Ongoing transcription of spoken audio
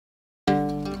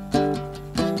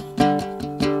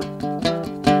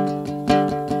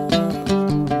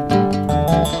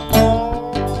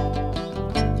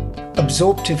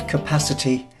absorptive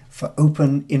capacity for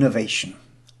open innovation.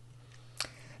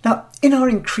 Now, in our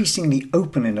increasingly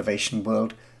open innovation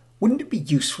world, wouldn't it be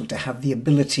useful to have the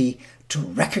ability to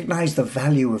recognize the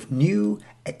value of new,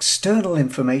 external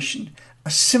information,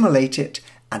 assimilate it,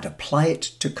 and apply it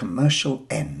to commercial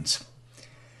ends?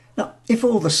 Now, if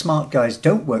all the smart guys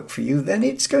don't work for you, then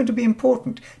it's going to be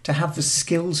important to have the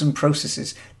skills and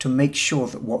processes to make sure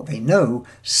that what they know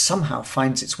somehow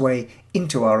finds its way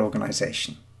into our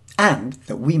organization, and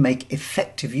that we make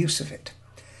effective use of it.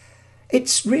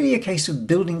 It's really a case of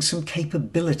building some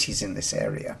capabilities in this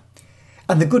area.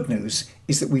 And the good news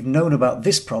is that we've known about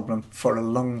this problem for a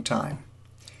long time.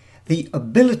 The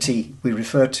ability we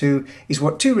refer to is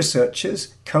what two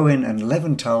researchers, Cohen and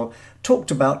Leventhal,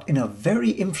 talked about in a very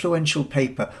influential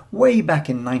paper way back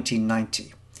in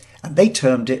 1990, and they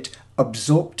termed it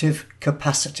absorptive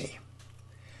capacity.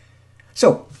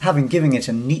 So, having given it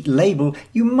a neat label,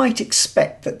 you might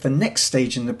expect that the next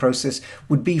stage in the process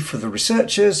would be for the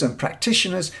researchers and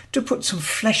practitioners to put some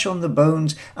flesh on the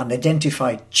bones and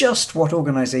identify just what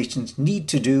organizations need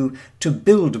to do to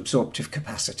build absorptive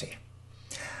capacity.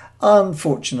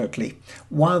 Unfortunately,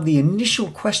 while the initial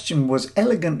question was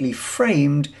elegantly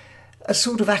framed, a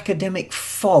sort of academic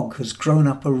fog has grown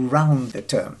up around the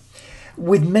term,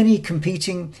 with many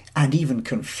competing and even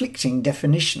conflicting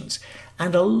definitions,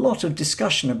 and a lot of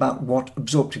discussion about what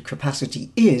absorptive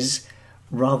capacity is,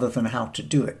 rather than how to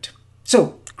do it.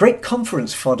 So, great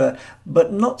conference fodder,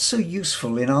 but not so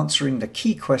useful in answering the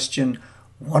key question,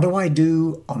 what do I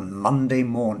do on Monday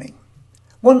morning?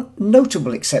 One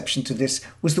notable exception to this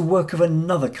was the work of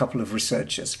another couple of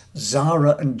researchers,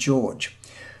 Zara and George,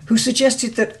 who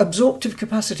suggested that absorptive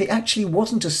capacity actually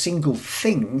wasn't a single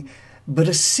thing, but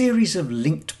a series of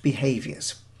linked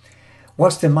behaviours.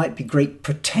 Whilst there might be great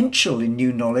potential in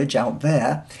new knowledge out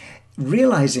there,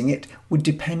 realising it would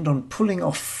depend on pulling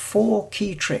off four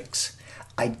key tricks: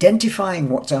 identifying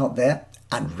what's out there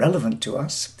and relevant to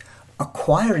us,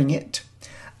 acquiring it,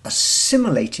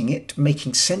 assimilating it,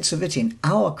 making sense of it in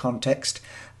our context,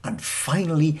 and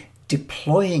finally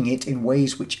deploying it in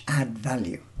ways which add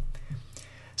value.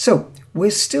 So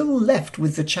we're still left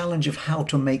with the challenge of how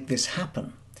to make this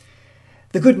happen.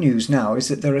 The good news now is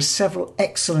that there are several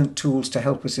excellent tools to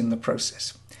help us in the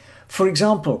process. For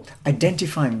example,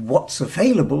 identifying what's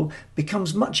available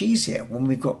becomes much easier when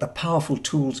we've got the powerful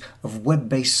tools of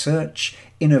web-based search,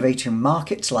 innovative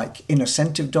markets like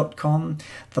innocentive.com,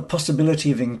 the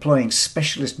possibility of employing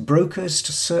specialist brokers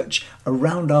to search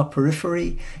around our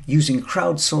periphery, using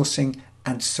crowdsourcing,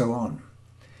 and so on.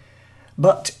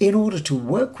 But in order to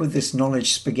work with this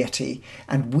knowledge spaghetti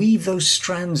and weave those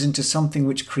strands into something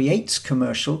which creates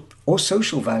commercial or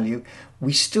social value,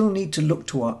 we still need to look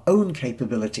to our own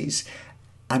capabilities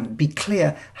and be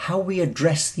clear how we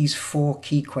address these four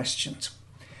key questions.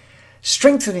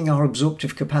 Strengthening our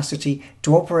absorptive capacity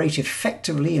to operate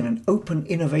effectively in an open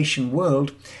innovation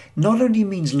world not only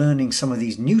means learning some of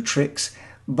these new tricks,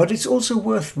 but it's also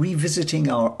worth revisiting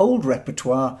our old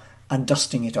repertoire and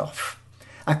dusting it off.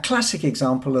 A classic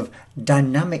example of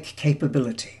dynamic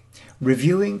capability,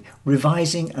 reviewing,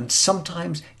 revising, and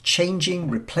sometimes changing,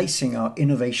 replacing our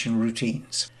innovation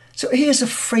routines. So here's a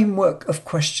framework of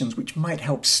questions which might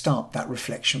help start that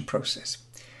reflection process.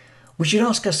 We should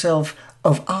ask ourselves,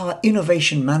 of our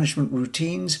innovation management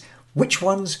routines, which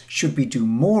ones should we do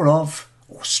more of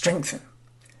or strengthen?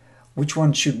 Which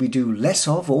ones should we do less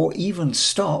of or even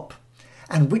stop?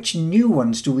 And which new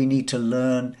ones do we need to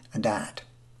learn and add?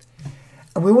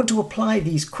 And we want to apply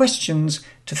these questions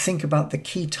to think about the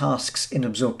key tasks in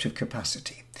absorptive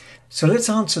capacity. So let's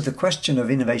answer the question of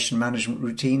innovation management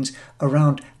routines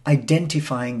around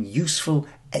identifying useful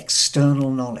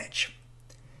external knowledge.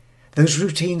 Those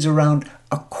routines around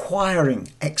acquiring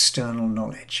external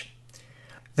knowledge.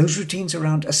 Those routines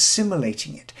around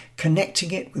assimilating it,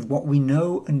 connecting it with what we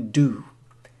know and do.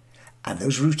 And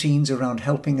those routines around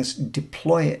helping us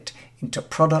deploy it into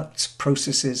products,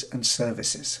 processes, and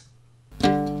services.